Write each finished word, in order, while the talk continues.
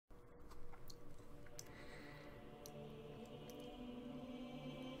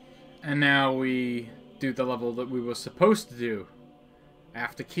And now we do the level that we were supposed to do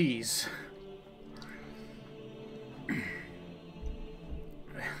after keys.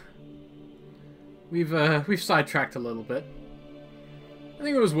 We've sidetracked a little bit. I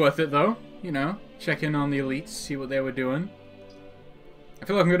think it was worth it though, you know, check in on the elites, see what they were doing. I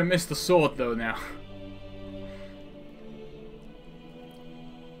feel like I'm gonna miss the sword though now.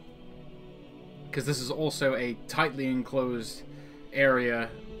 Because this is also a tightly enclosed area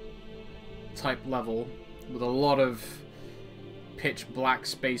type level with a lot of pitch black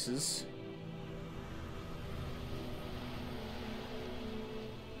spaces.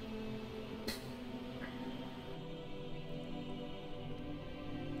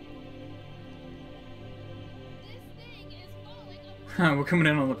 We're coming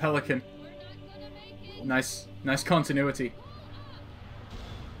in on the Pelican. Nice continuity.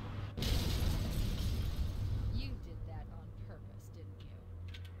 You did that on purpose, didn't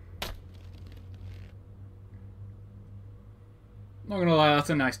you? Not gonna lie,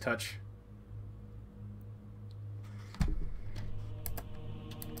 that's a nice touch.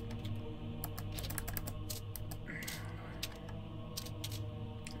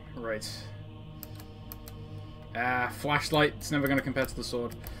 Right. Flashlight, it's never going to compare to the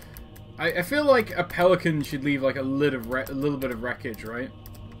sword. I feel like a Pelican should leave like a little bit of wreckage, right?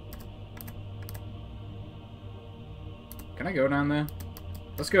 Can I go down there?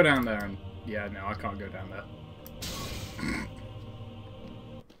 Let's go down there and... Yeah, no, I can't go down there.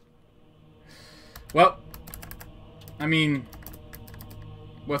 Well, I mean,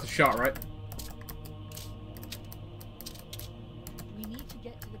 worth a shot, right? We need to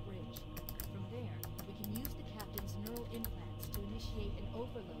get to the bridge. From there, we can use the captain's neural implants to initiate an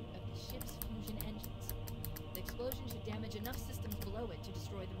overload of the ship's fusion engines. The explosion should damage enough systems below it to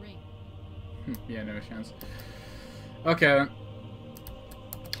destroy the ring. Yeah, no chance. Okay, then.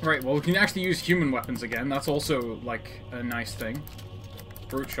 Right, well, we can actually use human weapons again. That's also, like, a nice thing.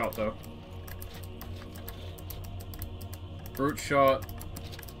 Brute shot, though. Brute shot.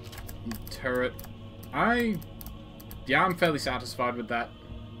 Turret. Yeah, I'm fairly satisfied with that.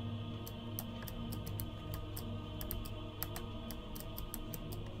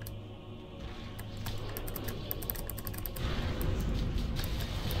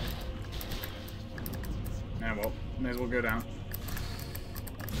 Yeah, well, may as well go down.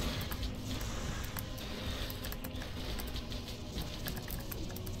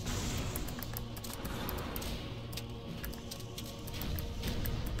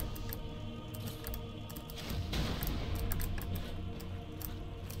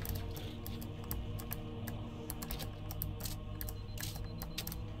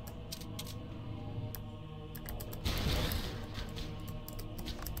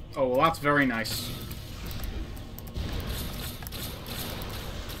 Oh, well, that's very nice.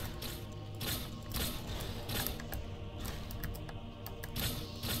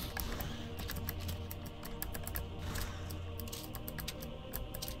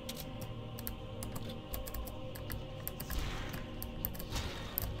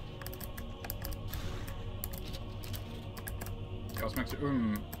 Cosmic...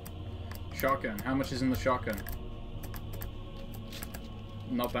 Shotgun. How much is in the shotgun?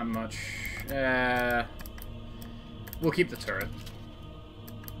 Not that much. We'll keep the turret.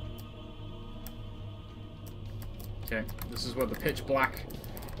 Okay, this is where the pitch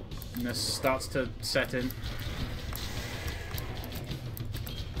blackness starts to set in.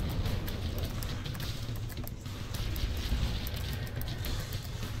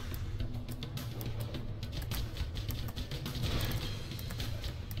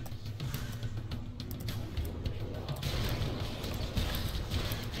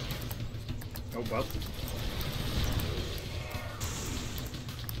 Oh, well.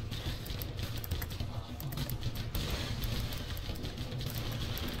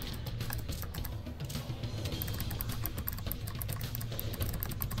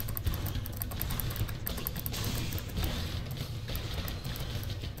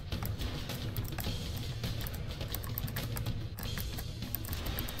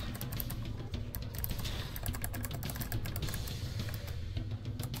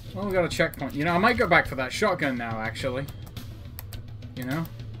 Well, we got a checkpoint. You know, I might go back for that shotgun now, actually. You know?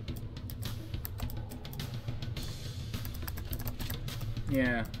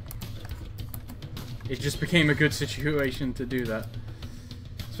 Yeah. It just became a good situation to do that.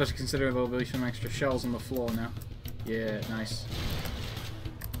 Especially considering there'll be some extra shells on the floor now. Yeah, nice.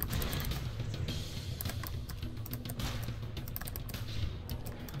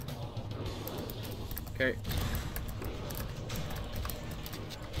 Okay.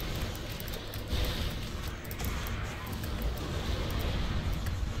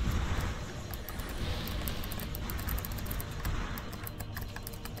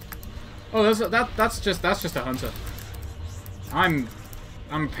 Oh, that's just a hunter. I'm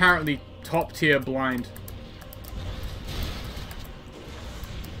apparently top tier blind.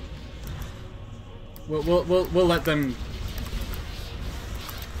 We'll let them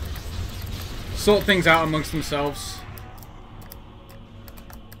sort things out amongst themselves.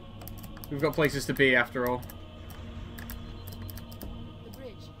 We've got places to be after all. The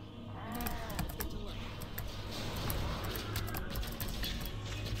bridge. Let's get to work.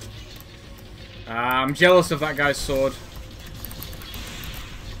 I'm jealous of that guy's sword.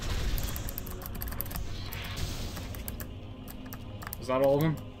 Was that all of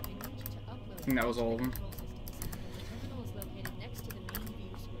them? I think that was all of them.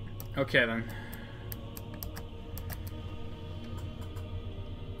 Okay then.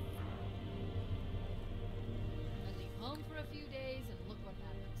 I leave home for a few days and look what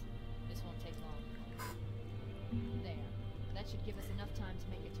happens. This won't take long. There. That should give us enough time to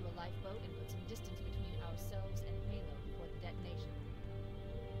make it to a lifeboat and put some distance between ourselves and Halo before the detonation.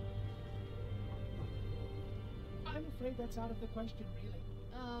 I'm afraid that's out of the question, really.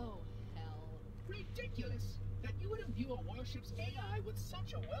 Oh, hell. Ridiculous! That you would imbue a warship's AI with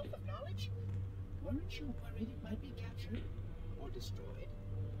such a wealth of knowledge? Weren't you worried it might be captured? Or destroyed?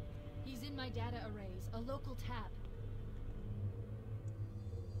 He's in my data arrays, a local tab.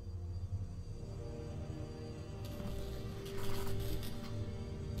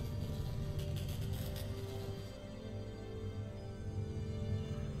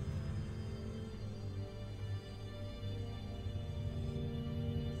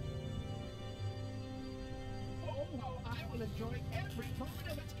 Enjoy every moment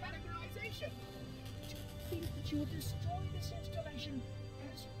of its categorization. To think that you would destroy this installation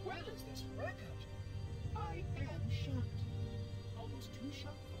as well as this record. I am shocked. Almost too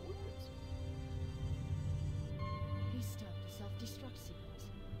shocked for words. He stopped a self-destruct sequence.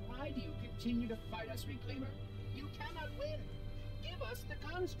 Why do you continue to fight us, Reclaimer? You cannot win. Give us the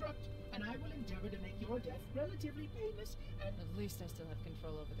construct, and I will endeavor to make your death relatively painless and... At least I still have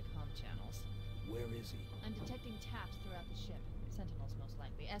control over the comm channels. Where is he? I'm detecting taps throughout the ship. Sentinels, most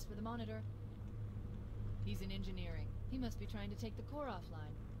likely. As for the monitor, he's in engineering. He must be trying to take the core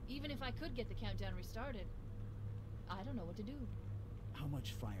offline. Even if I could get the countdown restarted, I don't know what to do. How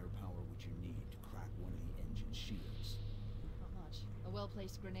much firepower would you need to crack one of the engine shields? Not much. A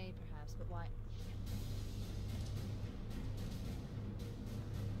well-placed grenade, perhaps, but why?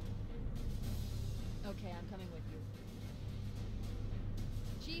 Okay, I'm coming with you.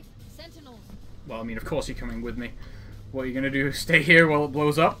 Chief, Sentinels! Well, I mean, of course you're coming with me. What are you gonna do? Stay here while it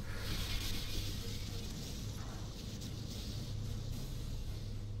blows up?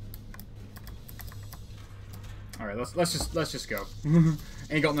 Alright, let's just go.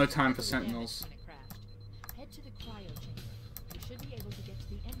 Ain't got no time for sentinels. Head to the cryo chamber. You should be able to get to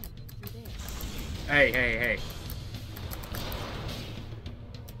the engine room through there. Hey.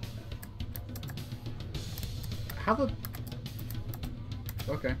 How the...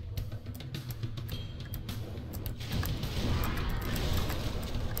 Okay.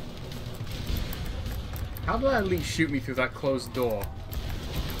 How did that at least shoot me through that closed door?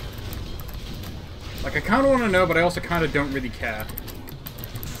 Like, I kind of want to know, but I also kind of don't really care.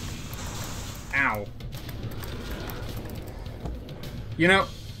 Ow. You know,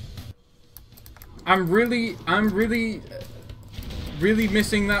 I'm really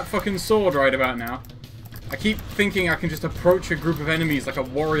missing that fucking sword right about now. I keep thinking I can just approach a group of enemies like a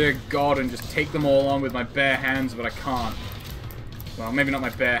warrior god and just take them all on with my bare hands, but I can't. Well, maybe not my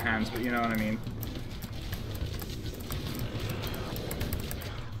bare hands, but you know what I mean.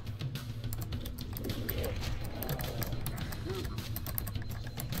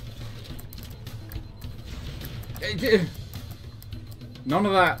 None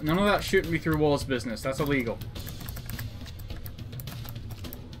of that shooting me through walls business. That's illegal.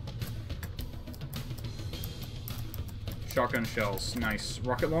 Shotgun shells. Nice.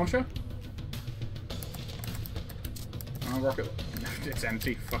 Rocket launcher? Oh, rocket... It's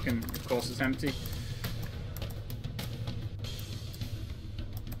empty. Fucking... Of course it's empty.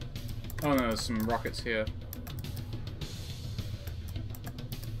 Oh no, there's some rockets here.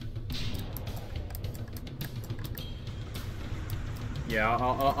 Yeah,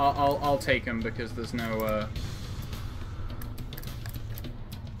 I'll take them because there's no,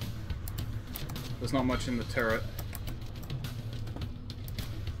 there's not much in the turret.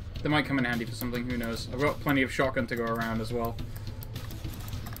 They might come in handy for something, who knows. I've got plenty of shotgun to go around as well.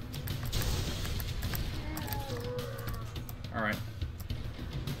 Alright.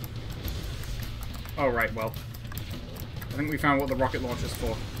 Oh, right, well. I think we found what the rocket launcher's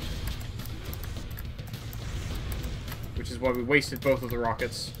for. Which is why we wasted both of the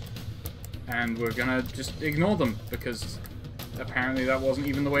rockets. And we're gonna just ignore them, because apparently that wasn't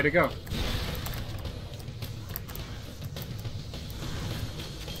even the way to go.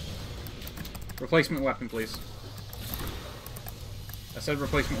 Replacement weapon, please. I said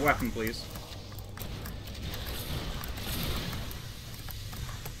replacement weapon, please.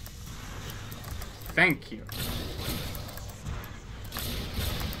 Thank you.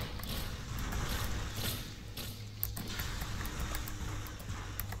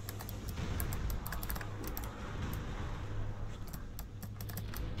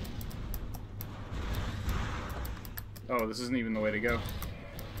 Oh, this isn't even the way to go.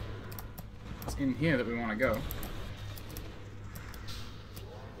 It's in here that we want to go.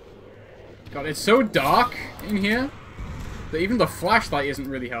 God, it's so dark in here that even the flashlight isn't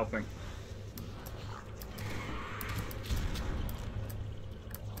really helping.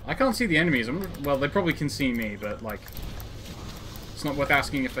 I can't see the enemies. Well, they probably can see me, but, like, it's not worth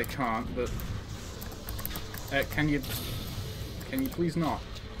asking if they can't, but... can you please not?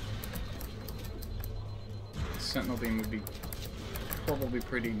 Sentinel beam would be probably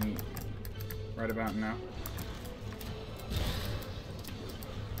pretty neat right about now.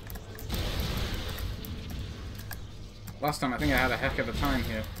 Last time I think I had a heck of a time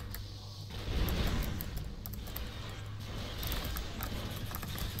here.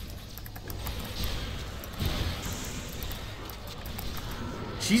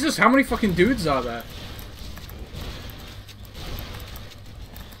 Jesus, how many fucking dudes are there?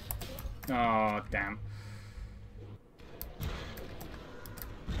 Oh, damn.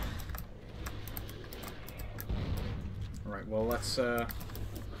 Alright, well, let's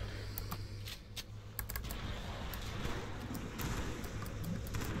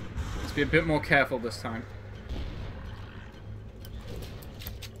be a bit more careful this time.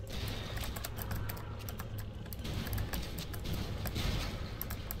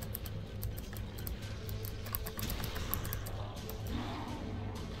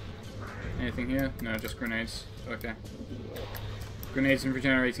 Anything here? No, just grenades. Okay. Grenades and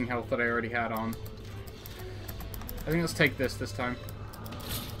regenerating health that I already had on. I think let's take this time.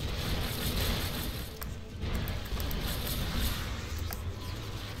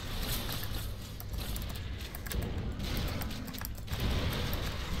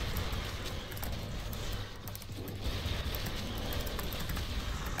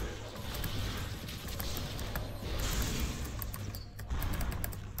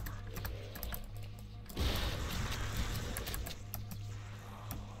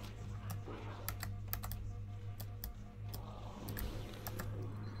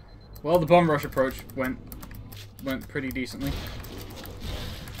 Well, the bomb rush approach went pretty decently.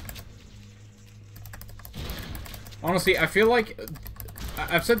 Honestly, I feel like...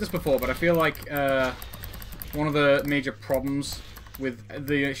 I've said this before, but I feel like one of the major problems with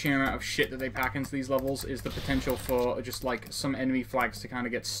the sheer amount of shit that they pack into these levels is the potential for just, like, some enemy flags to kind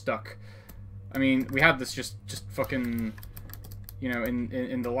of get stuck. I mean, we had this just fucking... You know,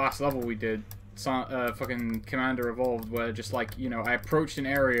 in the last level we did... fucking Commander Evolved, where just like, you know, I approached an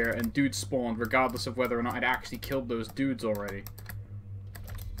area and dudes spawned regardless of whether or not I'd actually killed those dudes already.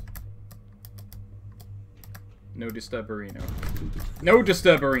 No Disturberino. No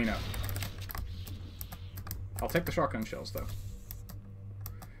Disturberino! I'll take the shotgun shells, though.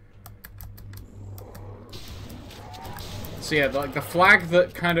 So yeah, like, the flag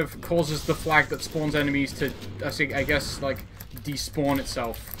that kind of causes the flag that spawns enemies to, I guess, like, despawn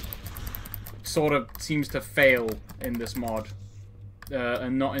itself sort of seems to fail in this mod, a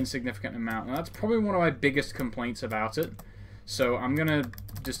not insignificant amount, and that's probably one of my biggest complaints about it. So I'm gonna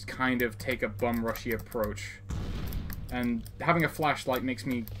just kind of take a bum rushy approach, and having a flashlight makes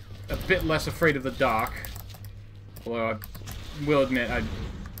me a bit less afraid of the dark, although I will admit I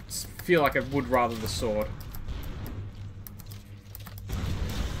feel like I would rather the sword.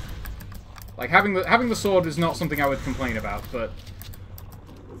 Like, having the sword is not something I would complain about, but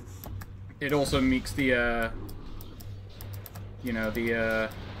it also makes the, you know, the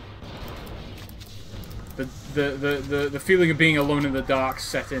feeling of being alone in the dark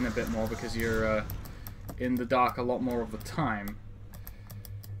set in a bit more, because you're in the dark a lot more of the time,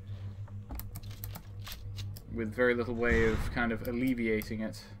 with very little way of kind of alleviating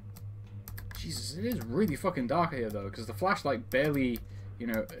it. Jesus, it is really fucking dark here, though, because the flashlight barely, you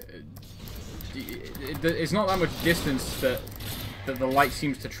know, it's not that much distance that the light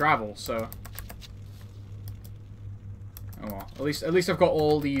seems to travel, so... Oh well. At least I've got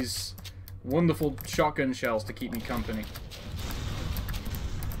all these wonderful shotgun shells to keep me company.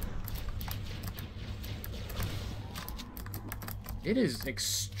 It is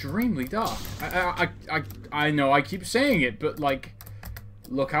extremely dark. I know I keep saying it, but like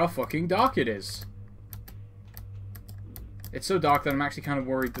look how fucking dark it is. It's so dark that I'm actually kind of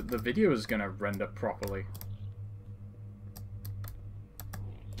worried that the video is gonna render properly.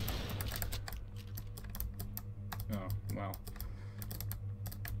 Oh, well.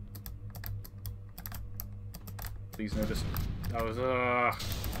 Please no that was,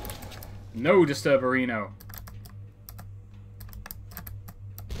 no Disturberino.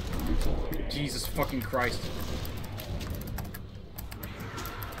 Jesus fucking Christ.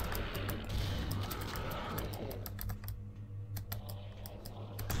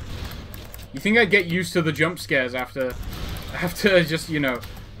 You think I'd get used to the jump scares after just, you know,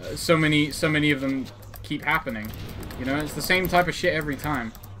 so many of them keep happening. You know, it's the same type of shit every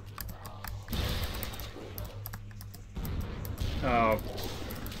time. Oh.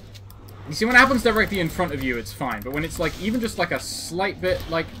 You see, when it happens directly in front of you, it's fine. But when it's, like, even just, like, a slight bit,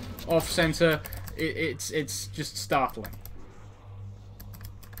 like, off-center, it's just startling.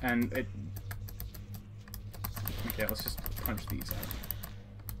 And it... Okay, let's just punch these out.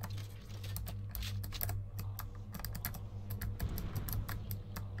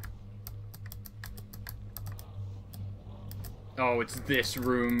 Oh, it's this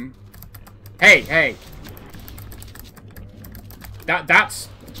room. Hey, hey!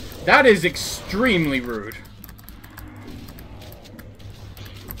 That is extremely rude.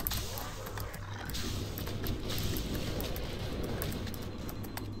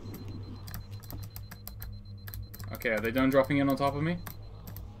 Okay, are they done dropping in on top of me?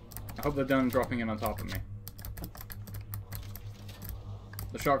 I hope they're done dropping in on top of me.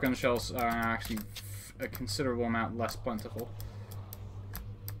 The shotgun shells are actually a considerable amount less plentiful.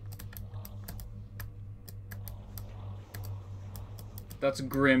 That's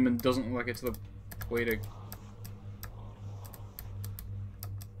grim and doesn't look like it's the way to...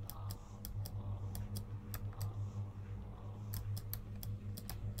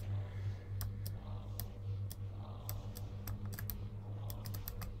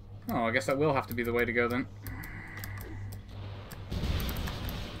 Oh, I guess that will have to be the way to go then.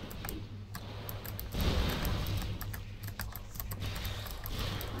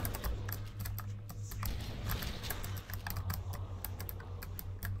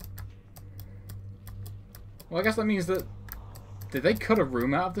 Well, I guess that means that... Did they cut a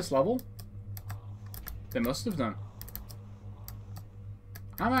room out of this level? They must have done.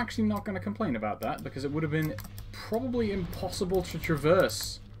 I'm actually not going to complain about that, because it would have been probably impossible to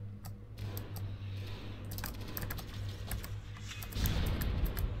traverse.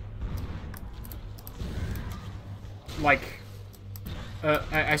 Like...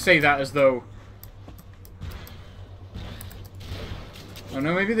 I say that as though... Oh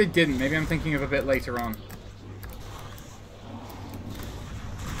no, maybe they didn't. Maybe I'm thinking of a bit later on.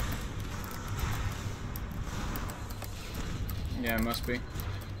 Yeah, it must be.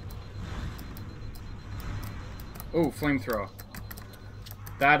 Oh, flamethrower.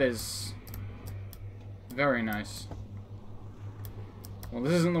 That is very nice. Well,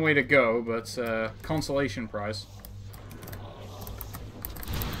 this isn't the way to go, but consolation prize.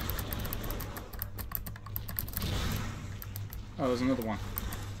 Oh, there's another one.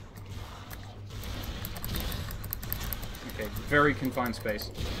 Okay, very confined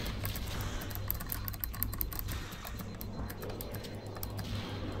space.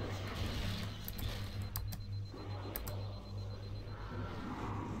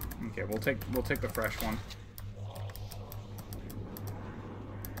 Okay, we'll take the fresh one.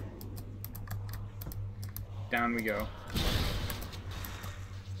 Down we go.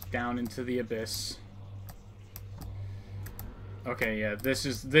 Down into the abyss. Okay, yeah, this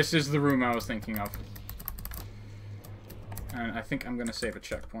is the room I was thinking of. And I think I'm gonna save a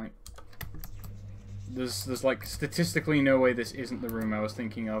checkpoint. There's like statistically no way this isn't the room I was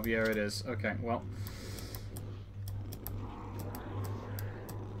thinking of. Yeah, it is. Okay, well.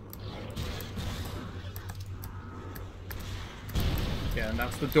 Yeah, and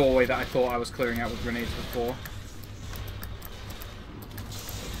that's the doorway that I thought I was clearing out with grenades before.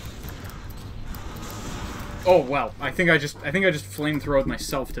 Oh well, I think I just flamethrowed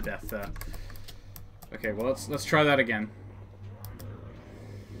myself to death there. Okay, well let's try that again.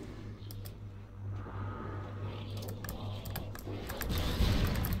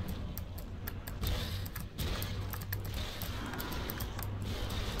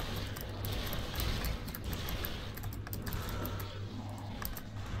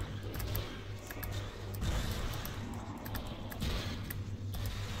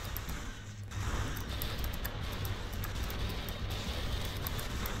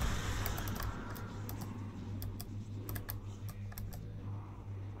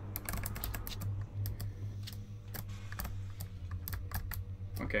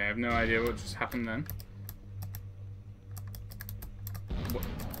 Okay, I have no idea what just happened then. What?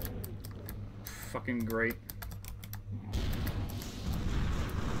 Fucking great.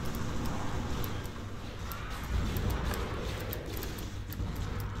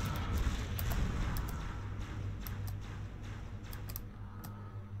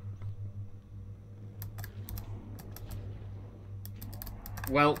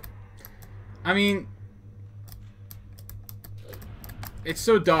 Well, I mean, it's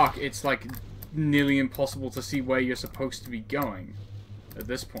so dark, it's like nearly impossible to see where you're supposed to be going at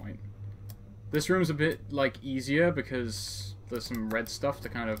this point. This room's a bit, like, easier because there's some red stuff to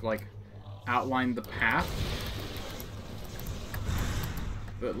kind of, like, outline the path.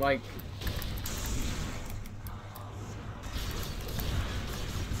 But, like...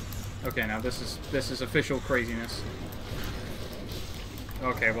 Okay, now this is official craziness.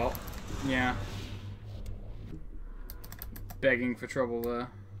 Okay, well, yeah. Begging for trouble there.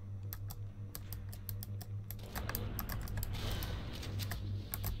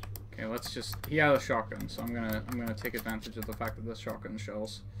 Okay, let's just... He had a shotgun, so I'm gonna take advantage of the fact that there's shotgun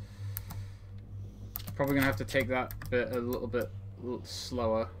shells. Probably gonna have to take that bit a little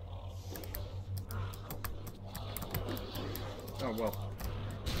slower. Oh well.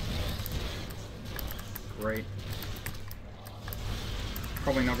 Great.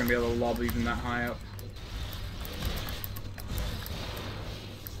 Probably not gonna be able to lob even that high up.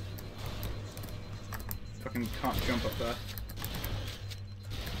 Fucking can't jump up there.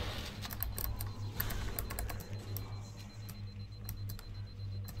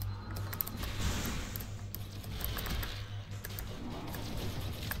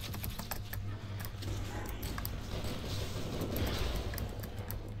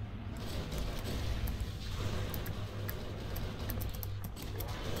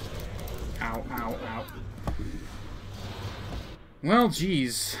 Ow, ow, ow. Well,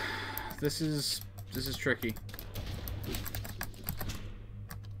 geez. This is tricky.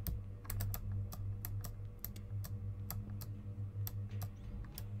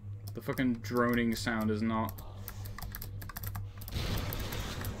 The fucking droning sound is not...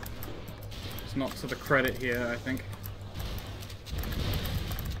 It's not to the credit here, I think.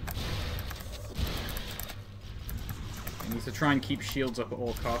 I need to try and keep shields up at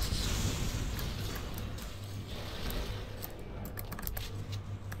all costs.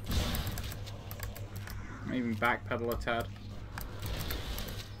 Even backpedal a tad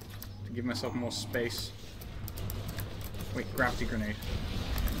to give myself more space. Wait, gravity grenade.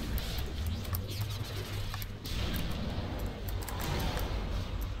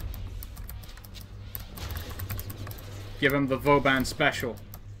 Give him the Vauban special.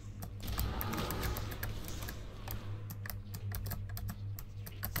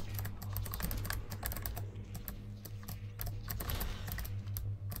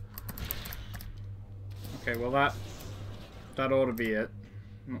 Okay, well that ought to be it.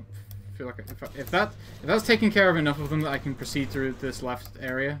 I feel like if that's taking care of enough of them that I can proceed through this left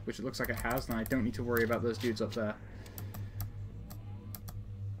area, which it looks like it has, then I don't need to worry about those dudes up there.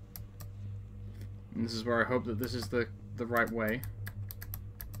 And this is where I hope that this is the right way.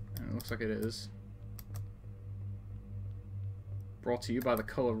 And it looks like it is. Brought to you by the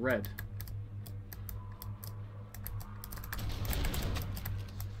color red.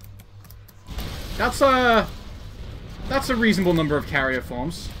 That's a reasonable number of carrier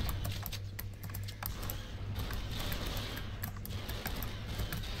forms.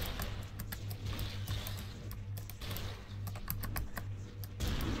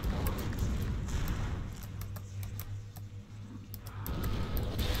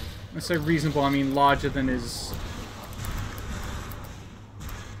 When I say reasonable, I mean larger than is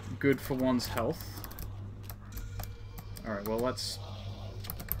good for one's health. Alright, well let's...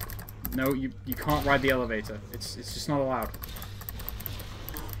 No, you can't ride the elevator. It's just not allowed.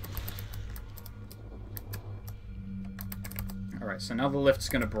 Alright, so now the lift's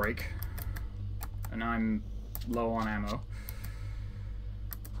gonna break. And I'm low on ammo.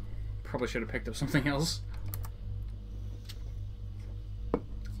 Probably should have picked up something else. But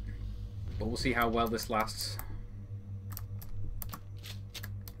we'll see how well this lasts.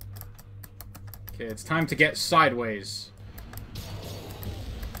 Okay, it's time to get sideways.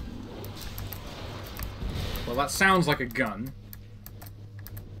 Well, that sounds like a gun.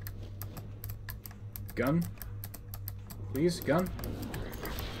 Gun? Please, gun?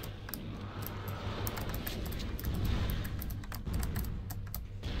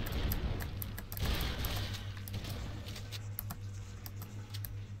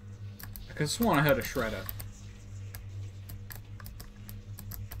 I could have sworn I heard a shredder.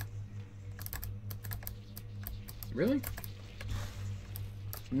 Really?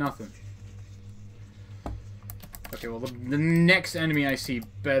 Nothing. Okay, well, the next enemy I see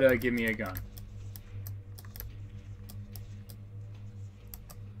better give me a gun.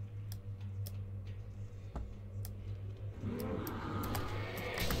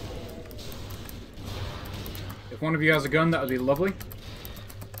 If one of you has a gun, that would be lovely.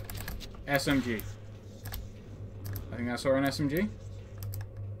 SMG. I think I saw an SMG.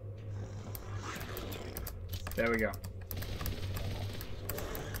 There we go.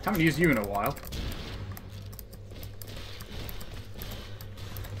 Haven't used you in a while.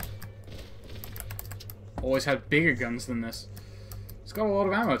 Always had bigger guns than this. It's got a lot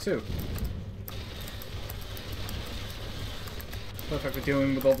of ammo too. Perfect for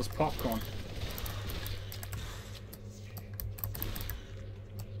dealing with all this popcorn.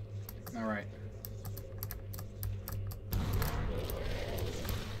 Alright.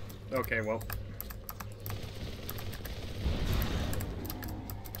 Okay, well.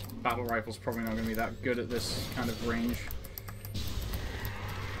 Battle rifle's probably not going to be that good at this kind of range.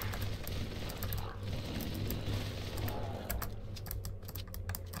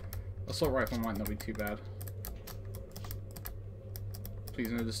 Assault rifle might not be too bad. Please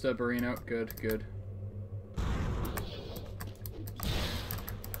no disturberino. Good, good.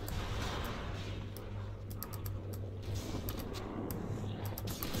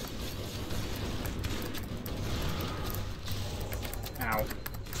 Ow.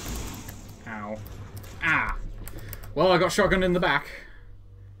 Ow. Ah! Well, I got shotgun in the back.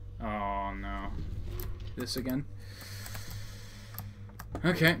 Oh, no. This again.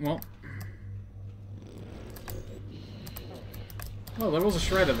 Okay, well. Well, there was a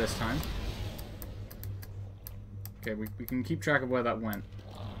shredder this time. Okay, we can keep track of where that went.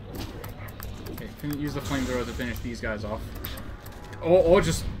 Okay, can use the flamethrower to finish these guys off. Or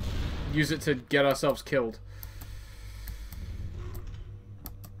just use it to get ourselves killed.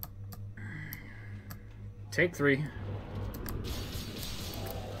 Take 3.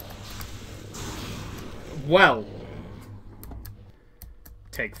 Well.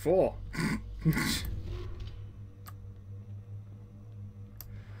 Take 4.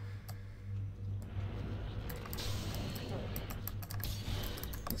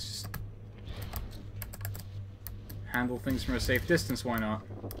 Let's just handle things from a safe distance, why not?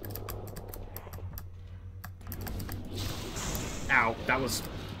 Ow, that was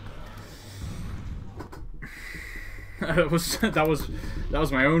that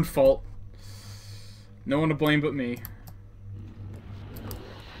was my own fault. No one to blame but me.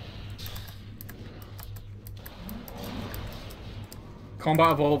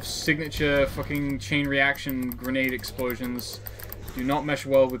 Combat Evolve's signature fucking chain reaction grenade explosions do not mesh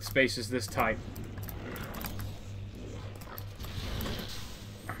well with spaces this tight.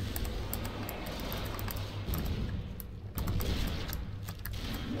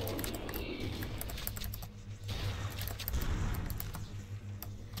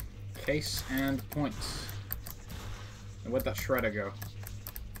 Case and points. And where'd that shredder go?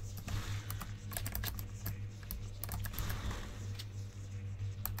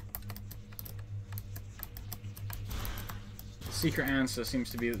 The secret answer seems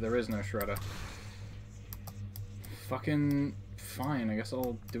to be that there is no shredder. Fucking fine, I guess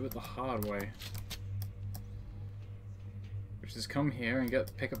I'll do it the hard way. Which is come here and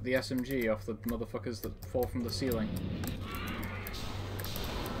pick up the SMG off the motherfuckers that fall from the ceiling.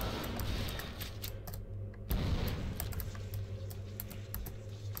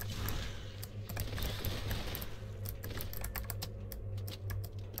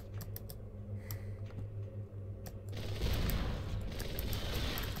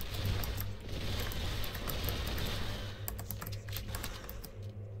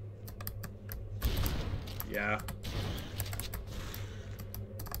 Yeah.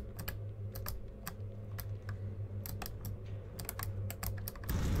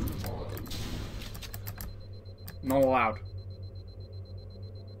 Not allowed.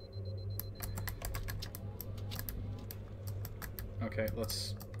 Okay,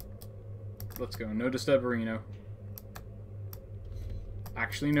 let's go. No disturberino.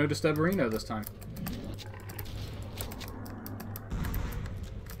 Actually, no disturberino this time.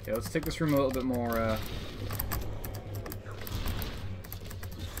 Okay, let's take this room a little bit more, a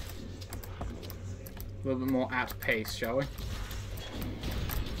little bit more at pace, shall we?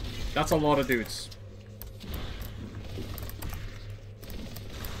 That's a lot of dudes.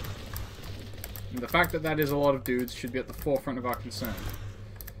 And the fact that that is a lot of dudes should be at the forefront of our concern.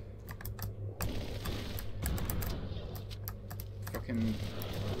 Fucking...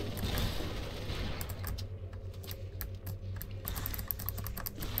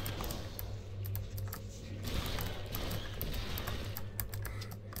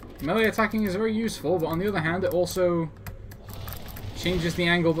 Melee attacking is very useful, but on the other hand, it also changes the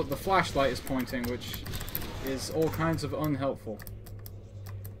angle that the flashlight is pointing, which is all kinds of unhelpful.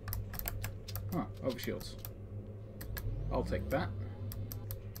 Huh, overshields. I'll take that.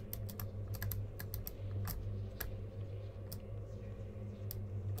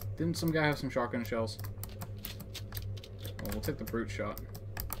 Didn't some guy have some shotgun shells? Well, we'll take the brute shot.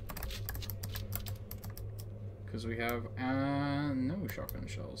 Because we have, no shotgun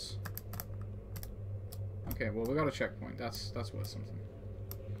shells. Okay, well, we got a checkpoint. That's worth something.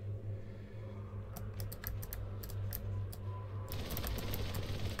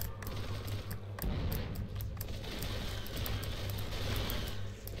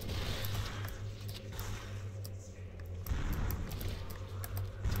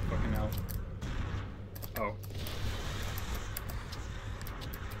 Fucking hell. Oh.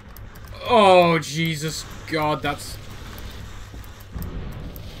 Oh, Jesus God, that's...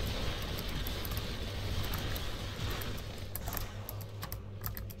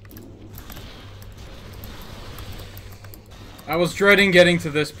 I was dreading getting to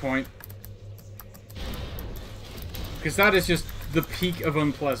this point. Because that is just the peak of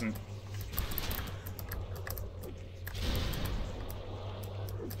unpleasant.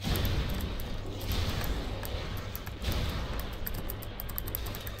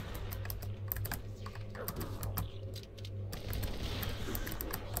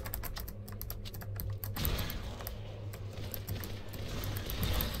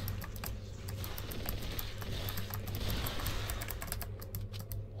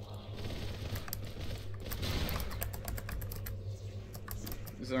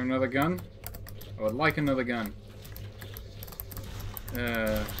 Is there another gun? I would like another gun.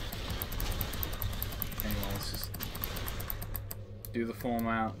 Anyway, let's just do the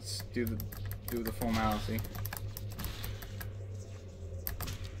formats. Do the formality.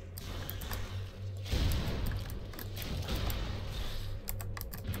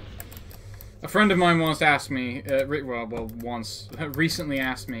 A friend of mine once asked me, recently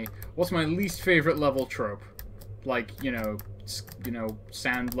asked me, what's my least favorite level trope? Like, you know,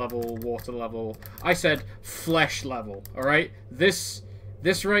 sand level, water level. I said flesh level, alright? This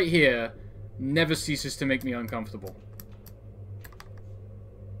right here never ceases to make me uncomfortable.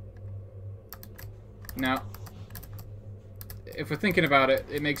 Now, if we're thinking about it,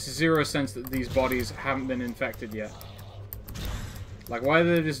 it makes zero sense that these bodies haven't been infected yet. Like, why are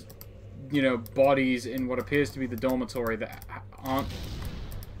there just, you know, bodies in what appears to be the dormitory that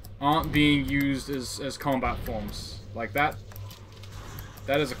aren't being used as combat forms? Like, that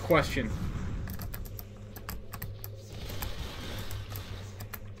is a question.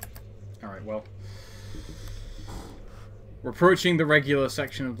 Alright, well. We're approaching the regular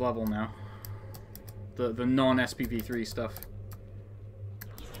section of level now. The non-SPV3 stuff.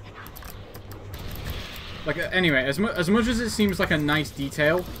 Like, anyway, as much as it seems like a nice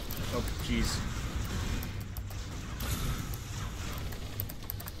detail... Oh, jeez.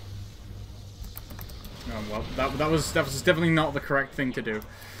 Oh, well, that was definitely not the correct thing to do.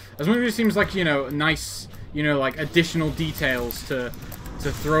 As much as it seems like, you know, nice, you know, like, additional details to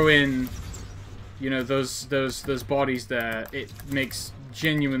throw in, you know, those bodies there, it makes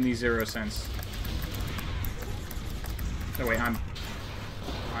genuinely zero sense. Oh, wait,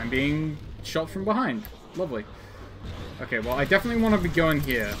 I'm being shot from behind. Lovely. Okay, well, I definitely want to be going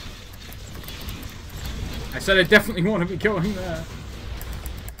here. I said I definitely want to be going there.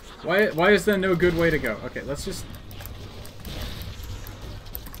 Why is there no good way to go? Okay, let's just...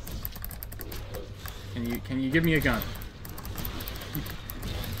 Can you give me a gun?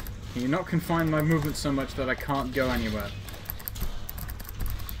 Can you not confine my movement so much that I can't go anywhere?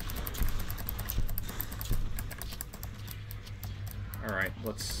 Alright,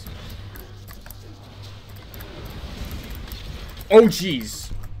 let's... Oh,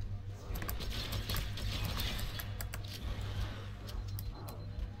 jeez!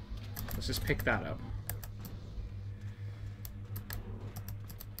 Let's just pick that up.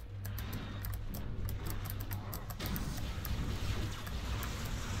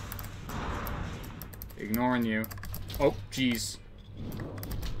 Ignoring you. Oh, jeez.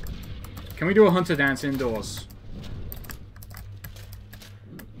 Can we do a hunter dance indoors?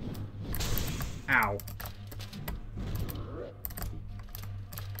 Ow.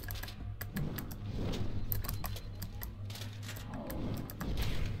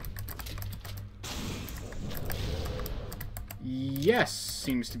 Yes,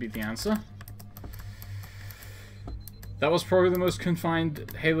 seems to be the answer. That was probably the most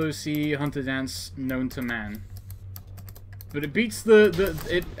confined Halo C hunter dance known to man. But it beats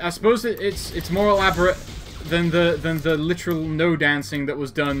I suppose it's more elaborate than the literal no dancing that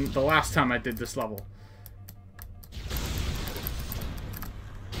was done the last time I did this level.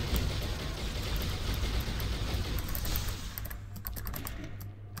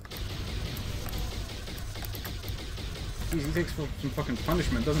 Jeez, he takes some fucking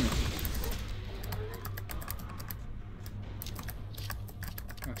punishment, doesn't he?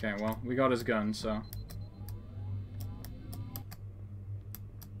 Okay, well, we got his gun, so...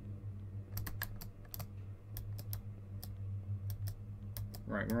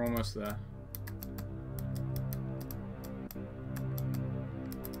 Right, we're almost there.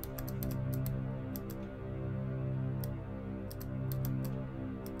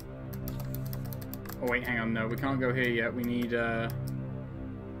 Oh wait, hang on, no, we can't go here yet. We need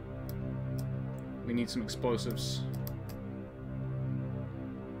some explosives.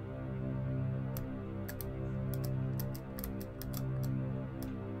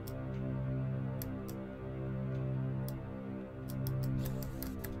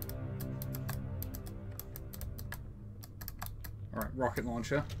 Alright, rocket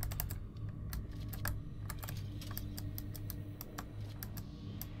launcher.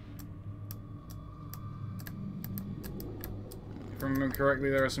 If I remember correctly,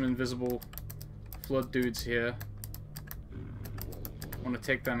 there are some invisible flood dudes here. Want to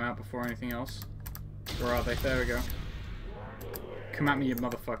take them out before anything else. Where are they? There we go. Come at me, you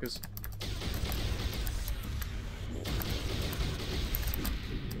motherfuckers.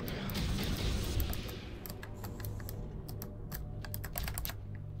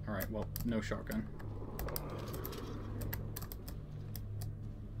 Alright, well, no shotgun.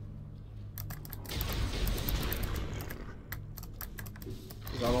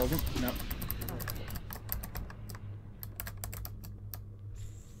 Is that all of them? Nope.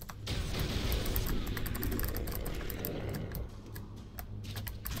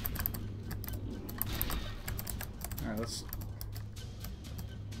 Alright, let's...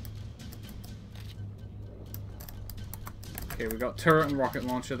 Okay, we got turret and rocket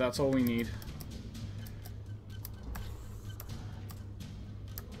launcher, that's all we need.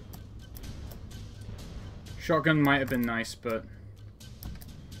 Shotgun might have been nice, but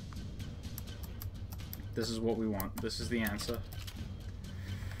this is what we want. This is the answer.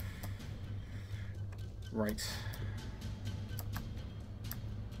 Right.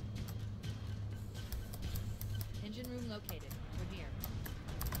 Engine room located. We're here.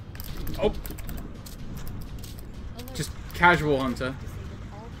 Oh! Alert. Just casual hunter.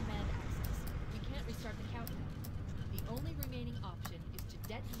 Disabled all command access. We can't restart the countdown. The only remaining option is to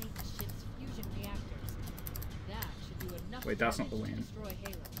detonate the ship's fusion reactors. That should do enough Wait, that's not damage the way to in. destroy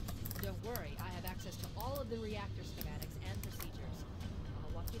Halo. Don't worry, I have access to all of the reactor schematics and procedures.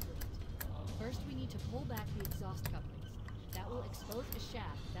 I'll walk you through it. First, we need to pull back the exhaust couplings. That will expose a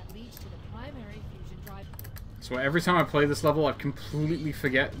shaft that leads to the primary fusion drive core. So every time I play this level, I completely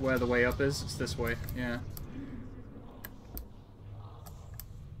forget where the way up is. It's this way, yeah.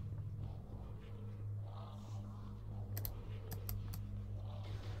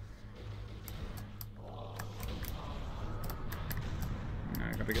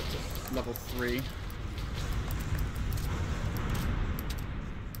 I gotta get to level 3.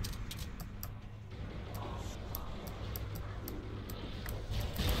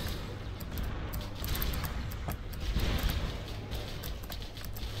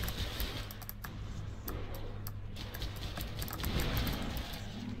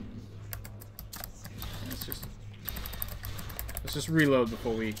 Let's just reload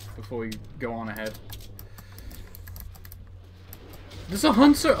before we go on ahead. There's a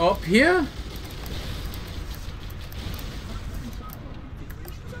hunter up here?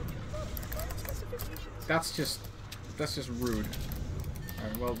 That's just rude.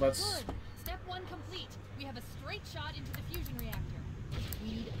 Alright, well that's... Good. Step 1 complete. We have a straight shot into the fusion reactor.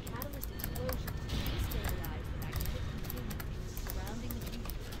 We need a catalyst explosion to destabilize the magnetic containment surrounding the fusion.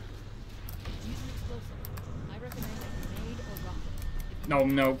 Use an explosive. I recommend a grenade or rocket. If you No,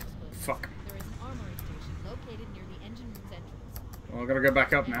 use no. an explosive, Fuck. there is an armory station located near the engine room's entrance. Well, I gotta go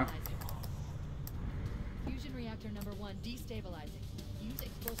back up now. Fusion reactor number 1 destabilizing. Use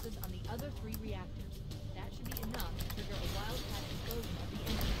explosives on the other 3 reactors. That should be enough to trigger a wildcat explosion of the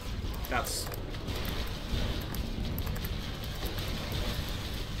engine.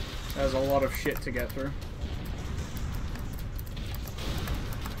 There's a lot of shit to get through.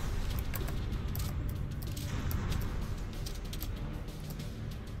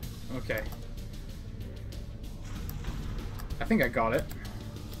 Okay. I think I got it.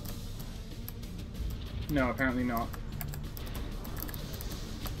 No, apparently not.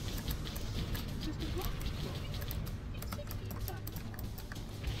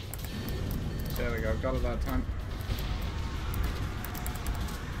 There we go. got it that time.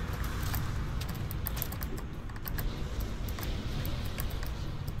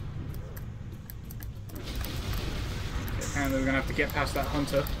 Okay, apparently we're gonna have to get past that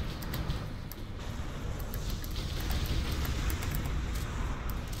hunter.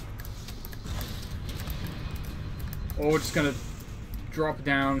 Or we're just gonna drop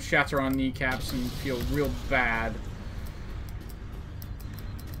down, shatter our kneecaps, and feel real bad.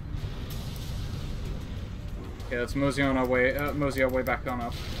 Okay, let's mosey our way back on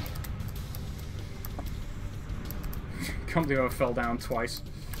up. Can't believe I fell down twice.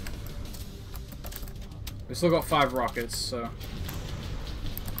 We still got 5 rockets, so...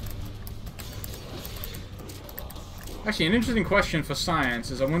 Actually, an interesting question for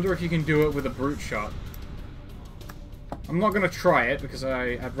science is I wonder if you can do it with a brute shot. I'm not going to try it, because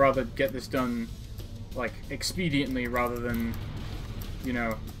I'd rather get this done, like, expediently rather than, you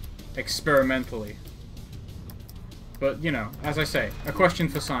know, experimentally. But, you know, as I say, a question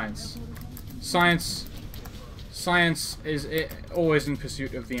for science. Science is always in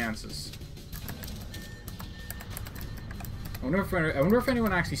pursuit of the answers. I wonder if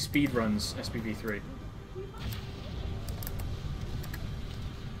anyone actually speedruns SPV3.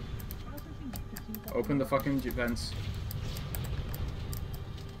 Open the fucking vents.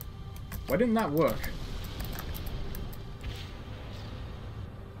 Why didn't that work?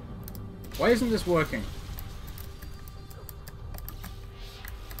 Why isn't this working?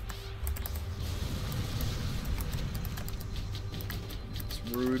 It's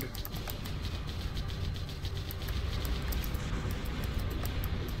rude.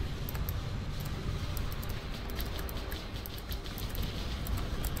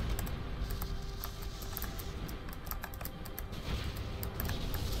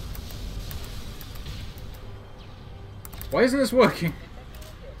 Why isn't this working?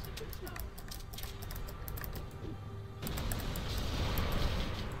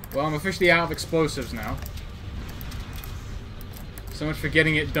 Well, I'm officially out of explosives now. So much for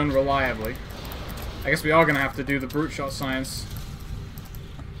getting it done reliably. I guess we are going to have to do the brute shot science.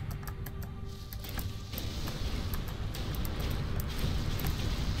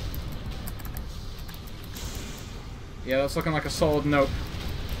 Yeah, that's looking like a solid nope.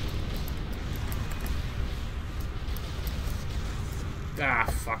 Ah,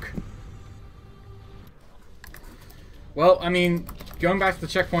 fuck. Well, I mean, going back to the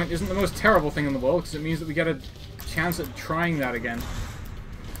checkpoint isn't the most terrible thing in the world, because it means that we get a chance at trying that again.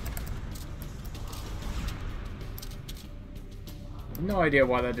 No idea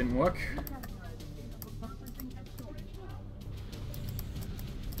why that didn't work.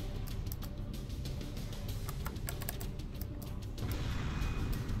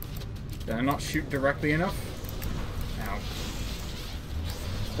 Did I not shoot directly enough? Ow.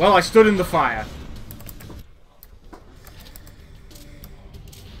 Well, I stood in the fire.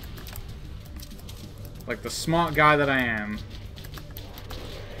 Like the smart guy that I am.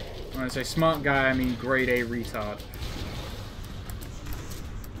 When I say smart guy, I mean grade A retard.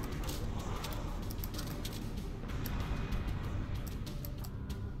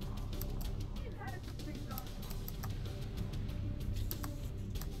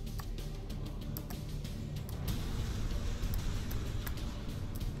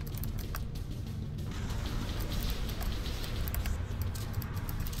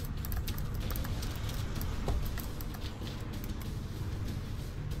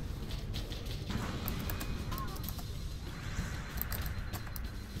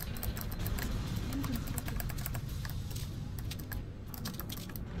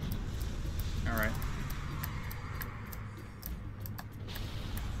 Alright.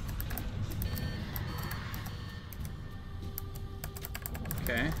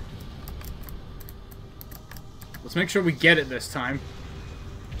 Okay. Let's make sure we get it this time.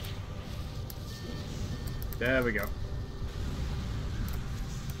 There we go.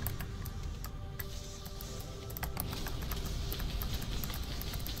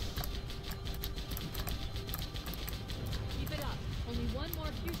 Keep it up. Only one more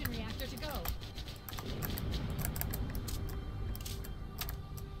fusion reactor to go.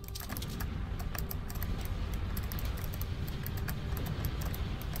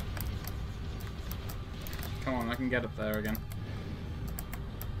 Come on, I can get up there again.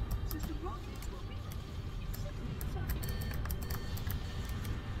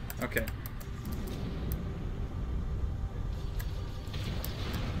 Okay.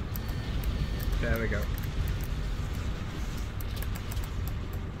 There we go.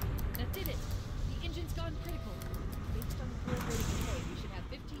 That did it. The engine's gone critical. Based on the current rate of decay, we should have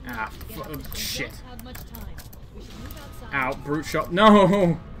 15 minutes to get out. Shit. We don't have much time. We should move outside. Out, brute shot.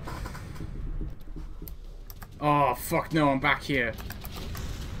 No! Oh, fuck no, I'm back here.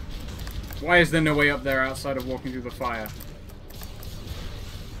 Why is there no way up there outside of walking through the fire?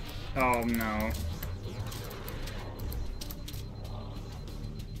 Oh, no.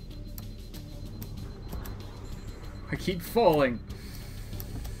 I keep falling.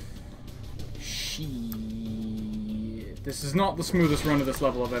 Shit. This is not the smoothest run of this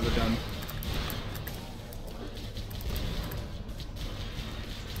level I've ever done.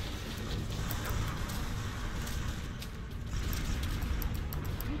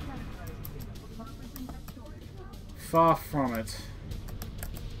 Far from it.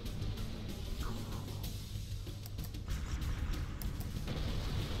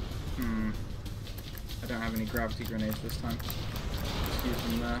 I don't have any gravity grenades this time. Just use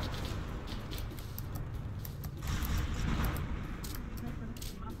them there.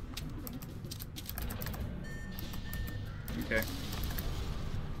 Okay.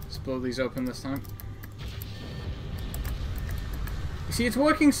 Let's blow these open this time. You see, it's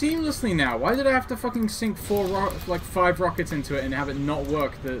working seamlessly now. Why did I have to fucking sink 5 rockets into it and have it not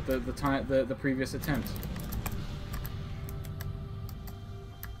work the previous attempt?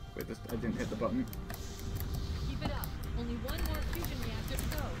 Wait, I didn't hit the button. Keep it up. Only one more fusion reactor to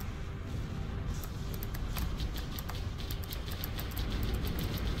go.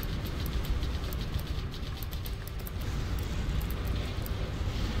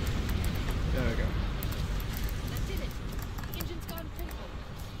 There we go. That did it. The engine's gone critical.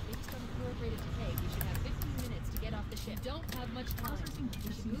 Based on the current rate of decay, we should have 15 minutes to get off the ship. Don't have much time.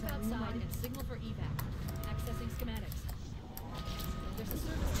 We should move outside and signal for evac. Accessing schematics. There's a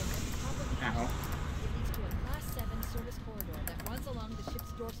service link at the top of the Ow. It leads to a Class 7 service corridor that runs along the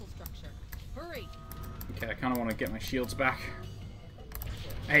ship's dorsal structure. Hurry! Okay, I kind of want to get my shields back.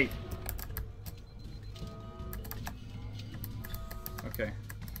 Hey. Okay.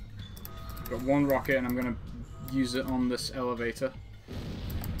 I've got one rocket and I'm going to use it on this elevator.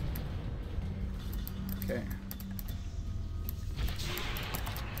 Okay.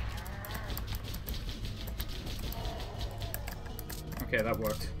 Okay, that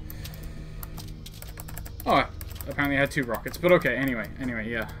worked. Oh, apparently I had 2 rockets, but okay, anyway,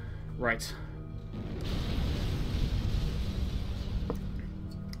 yeah. Right.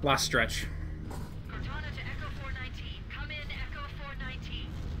 Last stretch. Cortana to Echo 419. Come in, Echo 419.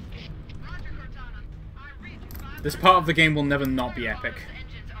 Roger, Cortana. I read you. This part of the game will never not be epic.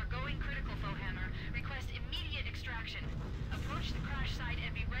 Engines are going critical, Foehammer. Request immediate extraction. Approach the crash site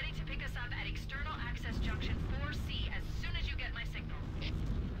and be ready to pick us up at external access junction 4C as soon as you get my signal.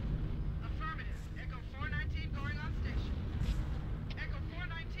 Affirmative. Echo 419 going on station. Echo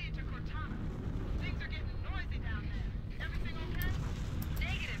 419 to Cortana. Things are getting noisy down there. Everything okay?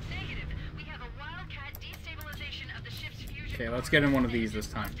 Negative. We have a wildcat destabilization of the ship's fusion. Okay, let's get in one of these this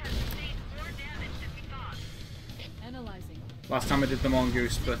time. More damage than we thought. Analyzing. Last time I did the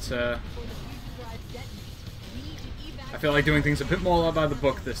mongoose, but Before the fusion drives detonate, we need to evac. I feel like doing things a bit more by the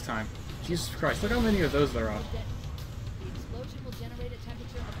book this time. Jesus Christ, look how many of those there are. The explosion will generate a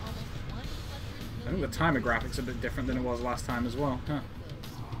temperature of almost 100 I think the timer graphic's a bit different than it was last time as well. Huh.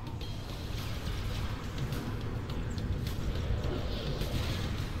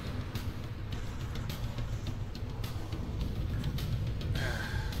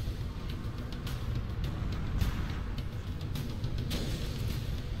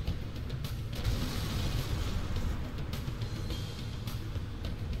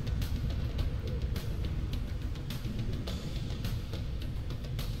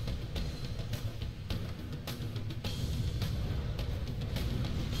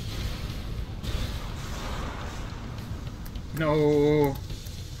 No.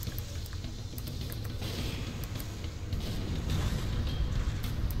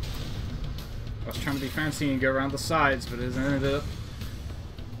 I was trying to be fancy and go around the sides, but it ended up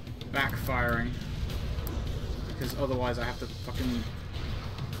backfiring. Because otherwise I have to fucking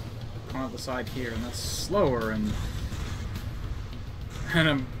come out the side here, and that's slower, and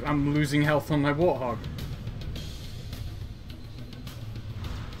I'm losing health on my warthog.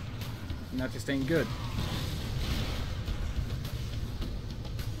 And that just ain't good.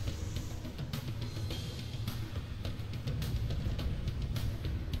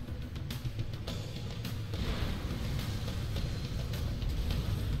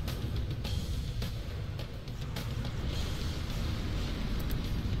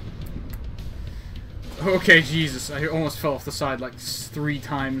 Okay, Jesus, I almost fell off the side like 3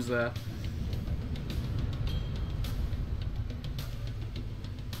 times there.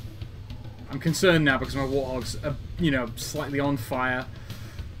 I'm concerned now because my warthog's, you know, slightly on fire.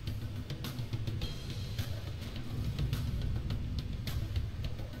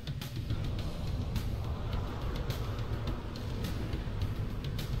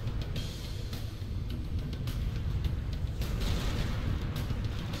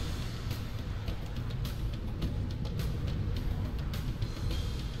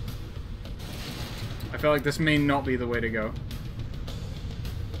 feel like this may not be the way to go.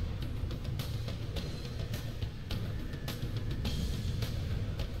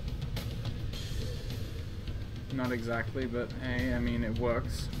 Not exactly, but hey, I mean, it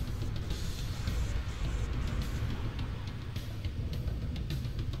works.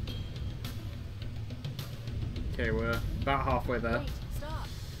 Okay, we're about halfway there. Wait, stop.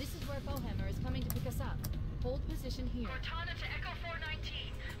 This is where Fohammer is coming to pick us up. Hold position here. Cortana to Echo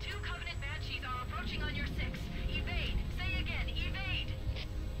 419. 2 Covenant Banshees are approaching on your 6. Evade. Say again, evade.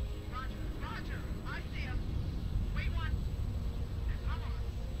 Roger, roger. I see him. Wait one. Come on.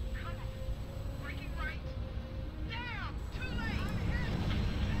 Come on. Breaking right. Damn! Too late! I'm hit!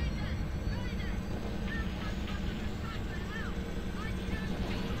 Mayday! Mayday! Everyone fucking inside the house! I can't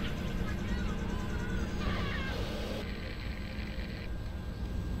move!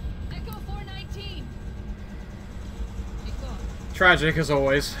 Echo 419. She's gone. Tragic as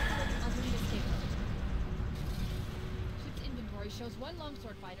always. I'll bring the escape route. Ship's inventory shows 1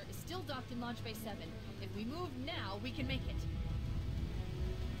 longsword fighter is still docked in Launch Bay 7. If we move now, we can make it.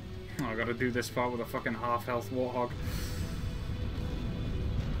 Oh, I gotta do this part with a fucking half-health warthog.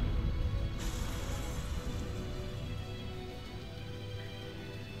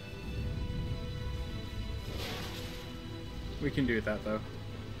 We can do that, though.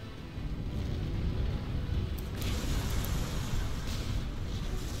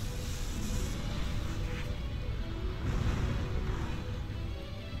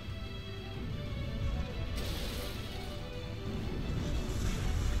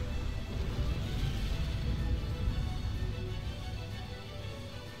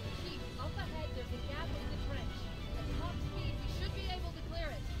 Chief, up ahead there's a gap in the trench. At top speed, we should be able to clear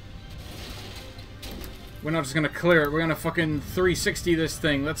it. We're not just gonna clear it, we're gonna fucking 360 this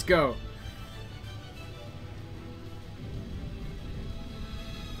thing. Let's go.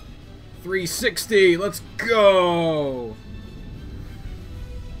 .360, let's go!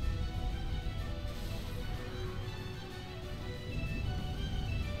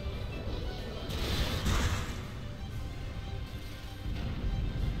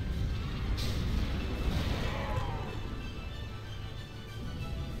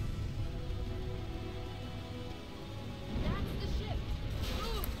 That's the ship.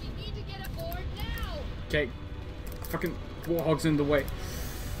 Move! We need to get aboard now! Okay. Fucking warthog's in the way.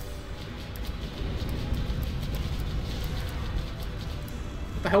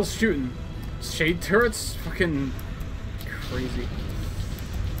 What the hell's shooting? Shade turrets? Fucking crazy.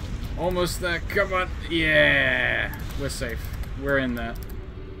 Almost there. Come on. Yeah. We're safe. We're in there.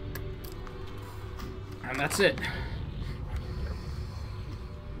 And that's it.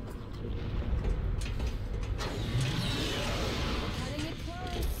 Cutting it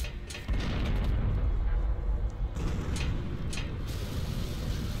close.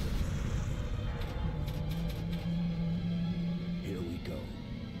 Here we go.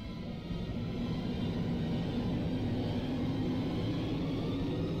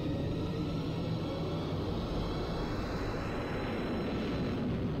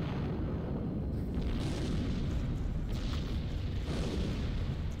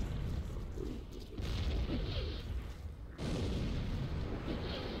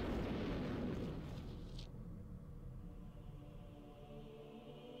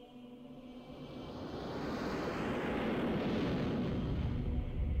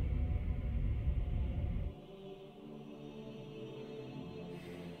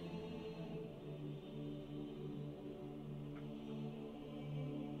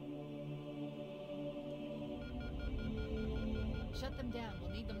 Shut them down.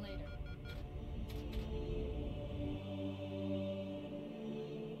 We'll need them later.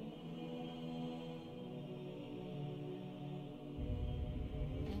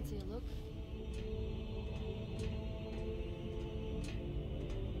 Fancy a look?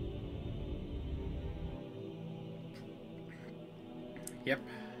 Yep.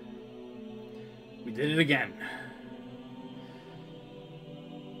 We did it again.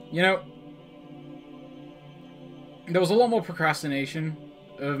 You know, there was a lot more procrastination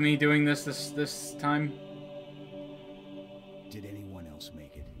of me doing this time, Did anyone else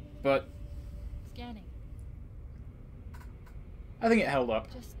make it? but Scanning. I think it held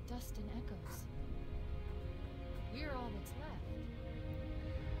up. Just dust and echoes. We're all that's left.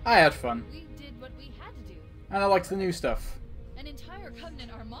 I had fun, We did what we had to do. and I liked the new stuff. An entire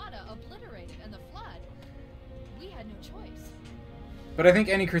Covenant armada obliterated, and the Flood. We had no choice. But I think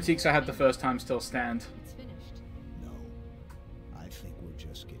any critiques I had the first time still stand. It's finished. No. I think we're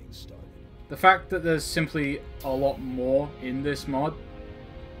just getting started. The fact that there's simply a lot more in this mod,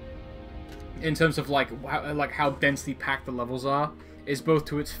 in terms of like how densely packed the levels are, is both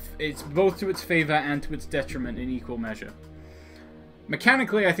to its favor and to its detriment in equal measure.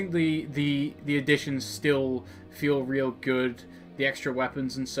 Mechanically, I think the additions still feel real good. The extra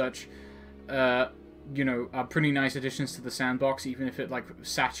weapons and such, you know, are pretty nice additions to the sandbox, even if it like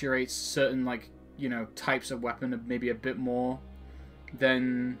saturates certain like, you know, types of weapon maybe a bit more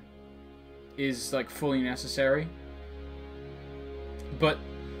than is like fully necessary. But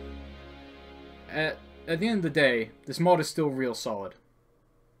at the end of the day, this mod is still real solid.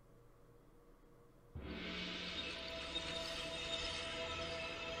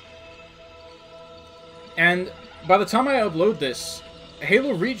 And by the time I upload this,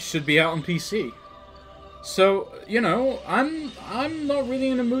 Halo Reach should be out on PC. So, you know, I'm not really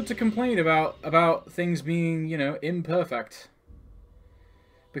in a mood to complain about things being, you know, imperfect.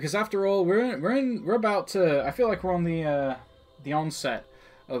 Because after all, we're about to, I feel like we're on the onset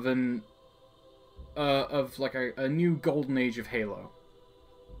of like a new golden age of Halo.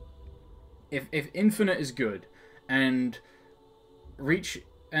 If Infinite is good and Reach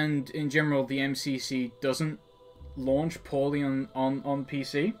and in general the MCC doesn't launch poorly on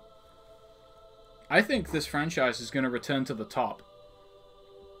PC, I think this franchise is going to return to the top.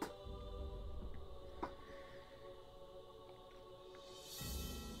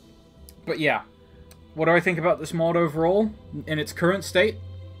 But yeah, what do I think about this mod overall in its current state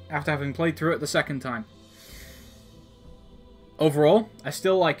after having played through it the second time? Overall, I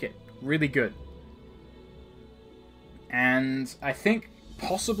still like it. Really good. And I think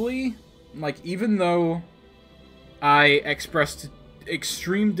possibly, like, even though I expressed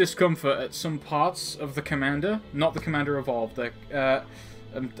extreme discomfort at some parts of the Commander, not the Commander Evolved,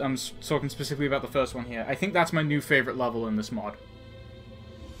 I'm talking specifically about the first one here, I think that's my new favorite level in this mod.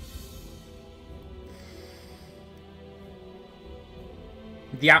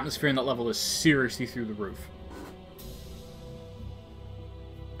 The atmosphere in that level is seriously through the roof.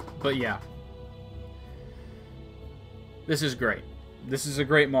 But yeah. This is great. This is a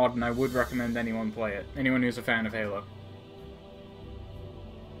great mod, and I would recommend anyone play it. Anyone who's a fan of Halo.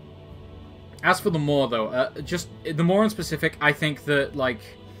 As for the Maw, though, just the Maw in specific, I think that, like,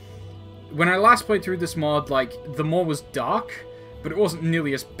 when I last played through this mod, like, the Maw was dark, but it wasn't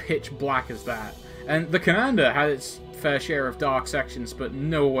nearly as pitch black as that. And the Commander had its fair share of dark sections, but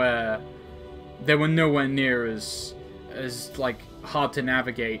they were nowhere near as like hard to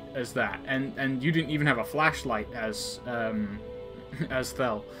navigate as that. And you didn't even have a flashlight as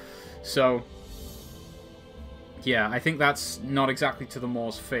Thel. So yeah, I think that's not exactly to the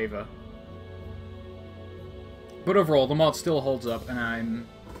Maw's favor. But overall, the mod still holds up, and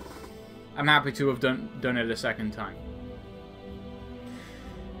I'm happy to have done it a second time.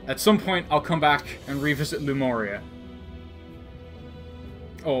 At some point, I'll come back and revisit Lumoria.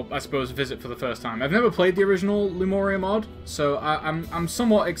 Or, I suppose, visit for the first time. I've never played the original Lumoria mod, so I'm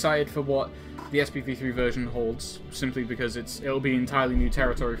somewhat excited for what the SPV3 version holds, simply because it'll be entirely new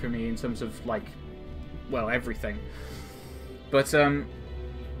territory for me in terms of, like, well, everything. But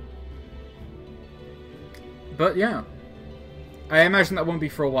yeah. I imagine that won't be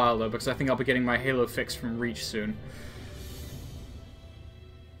for a while, though, because I think I'll be getting my Halo fix from Reach soon.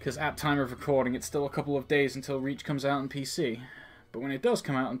 Because at time of recording, it's still a couple of days until Reach comes out on PC. But when it does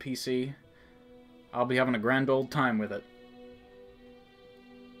come out on PC, I'll be having a grand old time with it.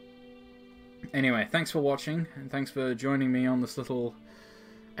 Anyway, thanks for watching, and thanks for joining me on this little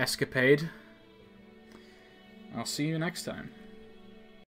escapade. I'll see you next time.